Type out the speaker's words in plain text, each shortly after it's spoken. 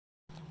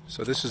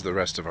So this is the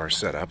rest of our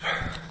setup.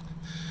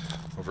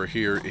 Over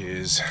here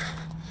is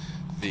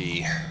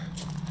the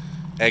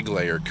egg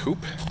layer coop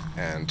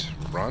and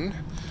run.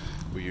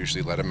 We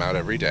usually let them out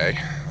every day.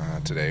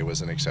 Today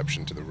was an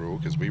exception to the rule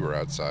because we were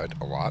outside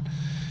a lot.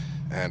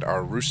 And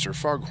our rooster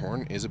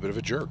foghorn is a bit of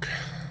a jerk.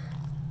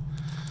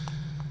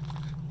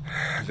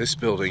 This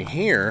building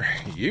here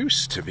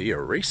used to be a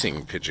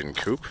racing pigeon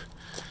coop.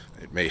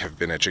 It may have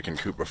been a chicken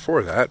coop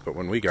before that, but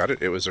when we got it,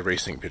 it was a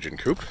racing pigeon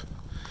coop.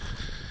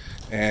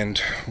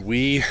 And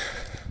we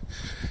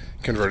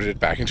converted it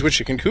back into a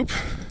chicken coop.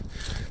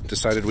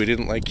 Decided we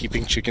didn't like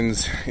keeping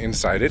chickens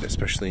inside it,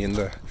 especially in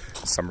the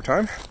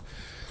summertime.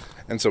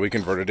 And so we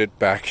converted it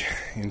back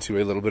into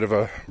a little bit of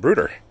a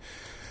brooder.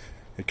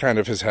 It kind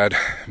of has had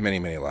many,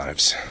 many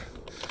lives.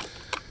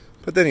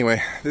 But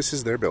anyway, this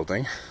is their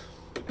building.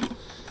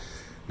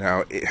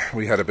 Now,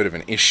 we had a bit of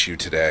an issue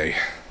today.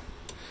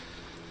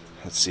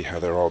 Let's see how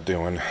they're all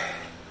doing.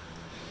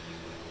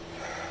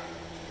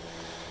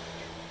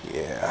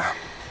 Yeah.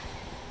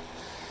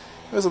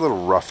 It was a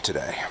little rough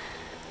today.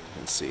 You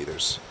can see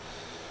there's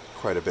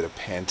quite a bit of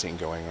panting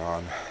going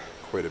on.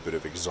 Quite a bit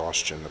of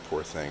exhaustion, the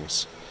poor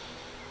things.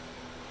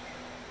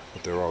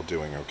 But they're all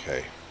doing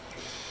okay.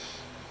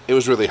 It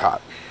was really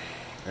hot.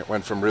 It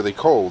went from really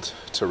cold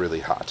to really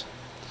hot.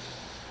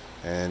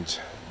 And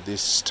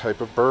this type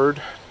of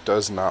bird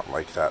does not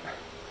like that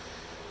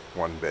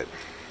one bit.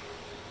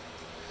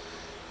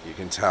 You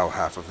can tell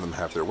half of them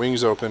have their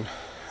wings open,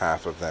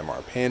 half of them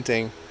are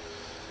panting.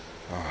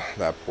 Oh,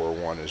 that poor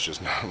one is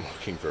just not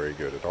looking very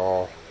good at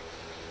all.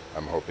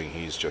 I'm hoping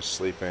he's just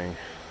sleeping.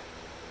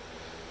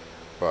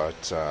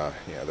 But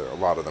yeah, a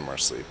lot of them are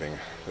sleeping.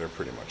 They're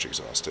pretty much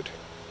exhausted.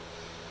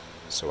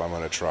 So I'm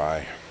going to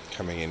try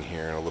coming in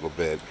here in a little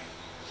bit.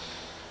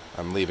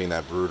 I'm leaving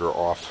that brooder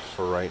off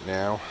for right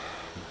now,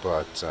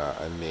 but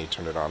I may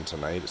turn it on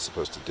tonight. It's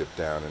supposed to dip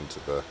down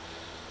into the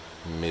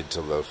mid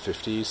to low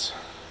 50s.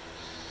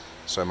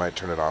 So I might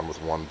turn it on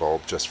with one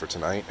bulb just for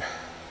tonight.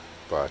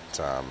 But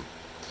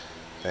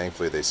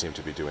thankfully they seem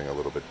to be doing a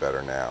little bit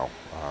better now.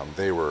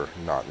 They were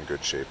not in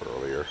good shape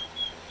earlier.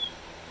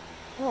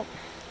 Well,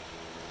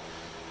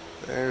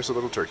 there's a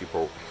little turkey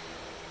poult.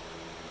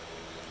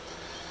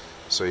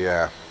 So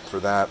yeah,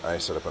 for that I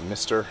set up a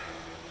mister,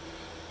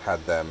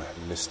 had them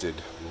misted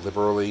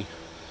liberally,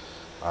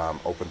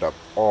 opened up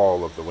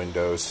all of the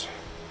windows,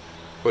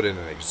 put in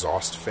an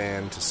exhaust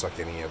fan to suck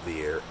any of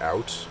the air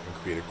out and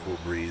create a cool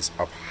breeze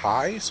up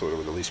high, so it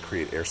would at least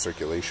create air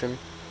circulation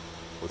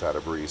without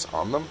a breeze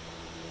on them.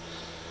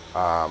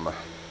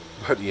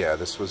 But yeah,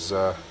 this was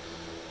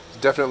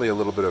definitely a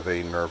little bit of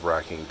a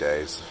nerve-wracking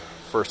day. It's the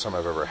first time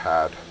I've ever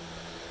had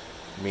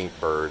meat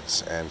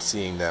birds, and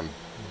seeing them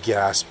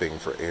gasping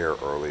for air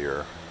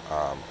earlier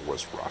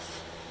was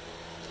rough.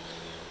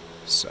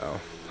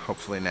 So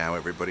hopefully now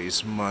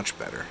everybody's much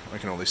better. I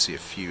can only see a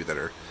few that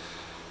are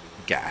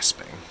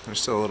gasping.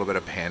 There's still a little bit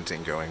of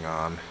panting going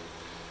on.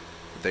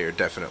 They are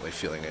definitely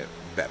feeling it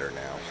better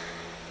now.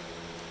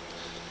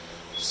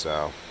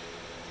 So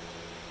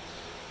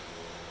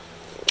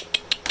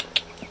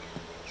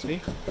see?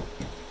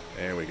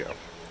 There we go.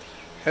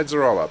 Heads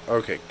are all up.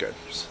 Okay, good.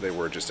 So they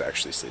were just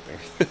actually sleeping.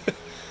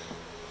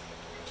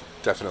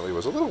 Definitely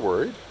was a little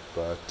worried,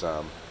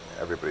 but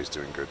everybody's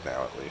doing good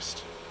now at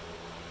least.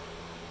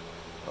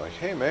 Like,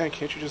 hey man,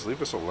 can't you just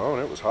leave us alone?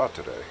 It was hot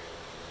today.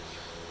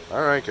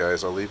 Alright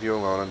guys, I'll leave you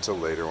alone until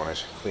later when I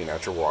clean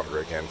out your water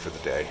again for the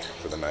day,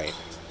 for the night.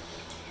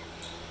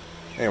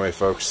 Anyway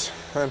folks,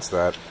 that's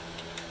that.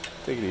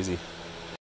 Take it easy.